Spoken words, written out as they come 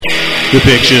The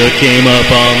picture came up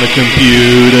on the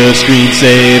computer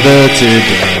screensaver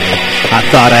today. I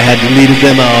thought I had deleted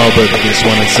them all, but this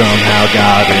one had somehow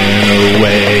gotten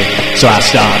away. So I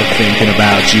started thinking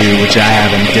about you, which I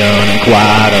haven't done in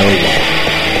quite a while.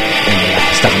 And the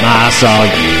last time I saw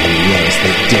you was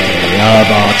the day of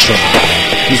our trial.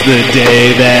 It was the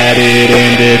day that it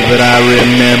ended, but I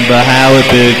remember how it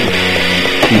began.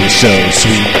 You were so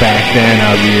sweet back then,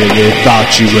 I really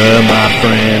thought you were my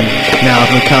friend. Now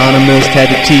if an economist had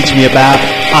to teach me about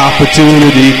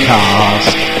opportunity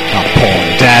cost, I'll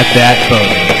point at that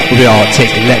photo with all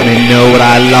take and let me know what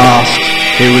I lost.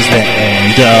 It was the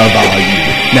end of our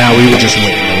youth, now we were just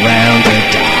waiting around to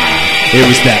die. It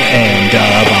was the end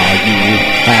of our youth,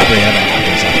 happily ever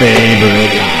after's our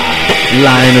favorite lie.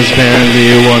 Lying is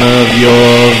apparently one of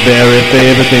your very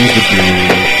favorite things to do.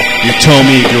 You told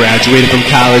me you graduated from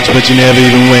college, but you never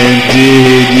even went,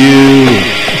 did you?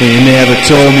 You never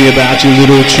told me about your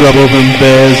little trouble of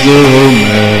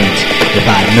embezzlement. If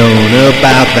I'd known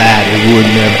about that, it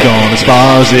wouldn't have gone as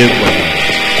far as it went.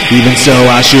 Even so,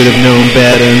 I should have known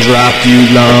better and dropped you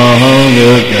long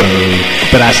ago.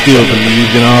 But I still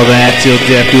believed in all that till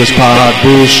death do us part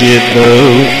bullshit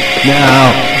though.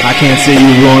 Now, I can't say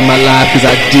you ruined my life cause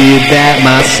I did that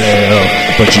myself,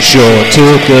 but you sure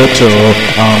took a toll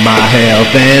on my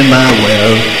health and my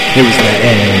wealth. It was the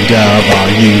end of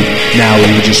our youth, now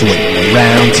we were just waiting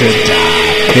around to die.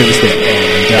 It was the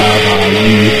end of our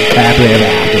youth, happily ever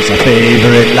after's our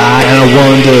favorite lie. And I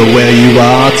wonder where you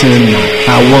are tonight,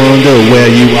 I wonder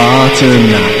where you are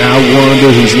tonight. I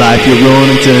wonder whose life you're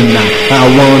ruining tonight, I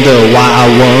wonder why, I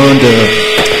wonder.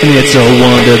 And it's a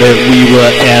wonder that we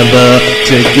were ever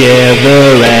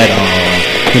together at all.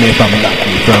 And if I'm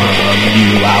lucky from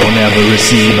you, I will never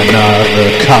receive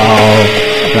another call.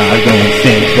 I don't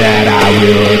think that I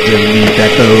will delete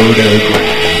that photograph.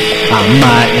 I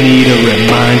might need a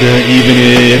reminder, even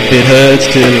if it hurts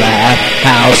to laugh.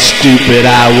 How stupid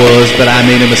I was, but I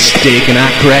made a mistake and I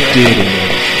corrected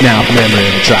it. Now if memory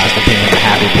tries to paint a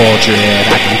happy portrait,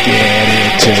 I can get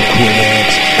it to quit.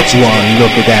 Just one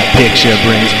look at that picture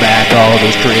brings back all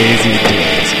those crazy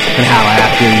days, and how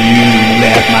after you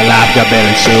left my life got better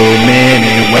in so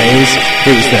many ways.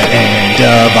 It was the end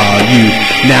of our youth,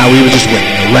 now we were just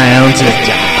waiting around to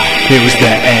die. It was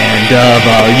the end of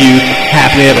our youth,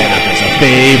 happily ever after's our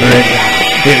favorite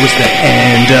lie. It was the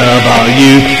end of our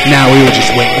youth, now we were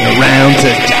just waiting around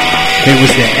to die. It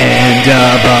was the end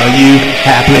of our youth,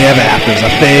 happily ever after's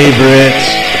our favorite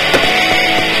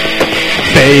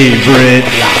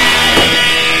lie.